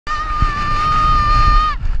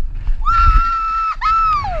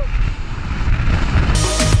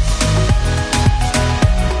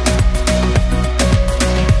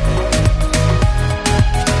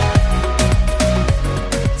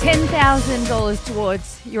$1,000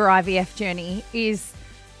 towards your IVF journey is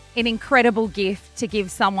an incredible gift to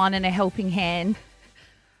give someone and a helping hand.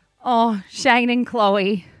 Oh, Shane and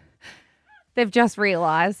Chloe, they've just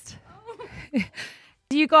realised.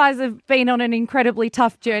 You guys have been on an incredibly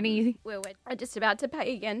tough journey. We're just about to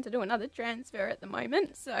pay again to do another transfer at the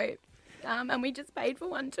moment, so and we just paid for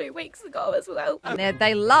one 2 weeks ago as well.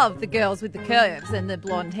 They love the girls with the curves and the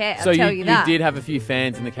blonde hair, so I'll tell you that. You did have a few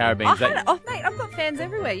fans in the Caribbean. Mate, I've got fans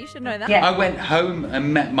everywhere. You should know that. Yeah. I went home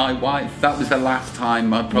and met my wife. That was the last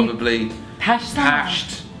time I probably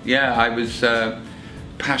pashed. Yeah, I was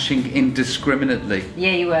pashing indiscriminately.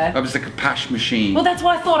 Yeah, you were. I was like a pash machine. Well, that's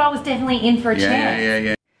why I thought I was definitely in for a chance.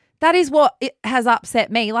 Yeah. That is what has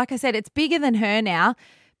upset me. Like I said, it's bigger than her now.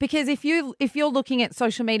 Because if you're looking at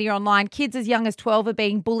social media online, kids as young as 12 are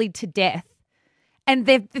being bullied to death. And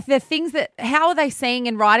the things that, how are they seeing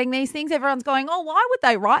and writing these things? Everyone's going, oh, why would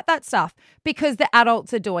they write that stuff? Because the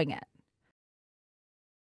adults are doing it.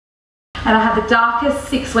 And I had the darkest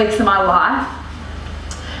 6 weeks of my life.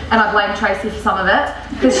 And I blame Tracy for some of it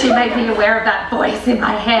because she made me aware of that voice in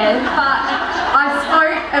my head. But I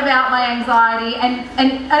spoke about my anxiety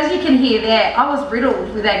and as you can hear there, I was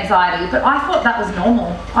riddled with anxiety, but I thought that was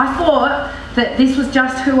normal. I thought that this was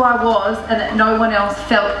just who I was and that no one else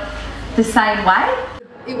felt the same way.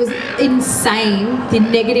 It was insane, the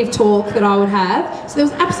negative talk that I would have. So there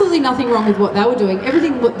was absolutely nothing wrong with what they were doing.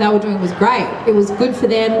 Everything what they were doing was great. It was good for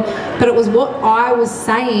them, but it was what I was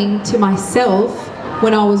saying to myself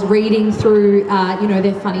when I was reading through, you know,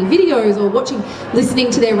 their funny videos or listening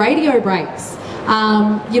to their radio breaks.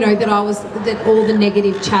 You know, that all the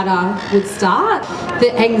negative chatter would start.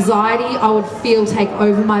 The anxiety I would feel take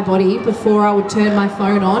over my body before I would turn my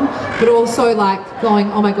phone on, but also like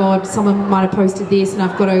going, oh my God, someone might have posted this and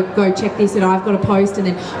I've got to go check this and I've got to post, and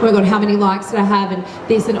then, oh my God, how many likes did I have, and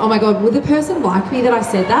this, and oh my God, would the person like me that I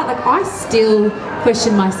said that? Like, I still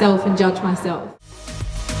question myself and judge myself.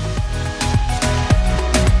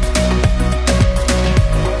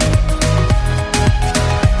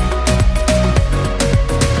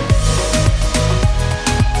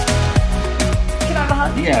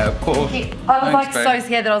 Yeah, of course. I was so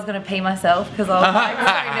scared that I was going to pee myself because I was like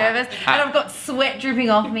so nervous and I've got sweat dripping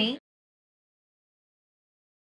off me.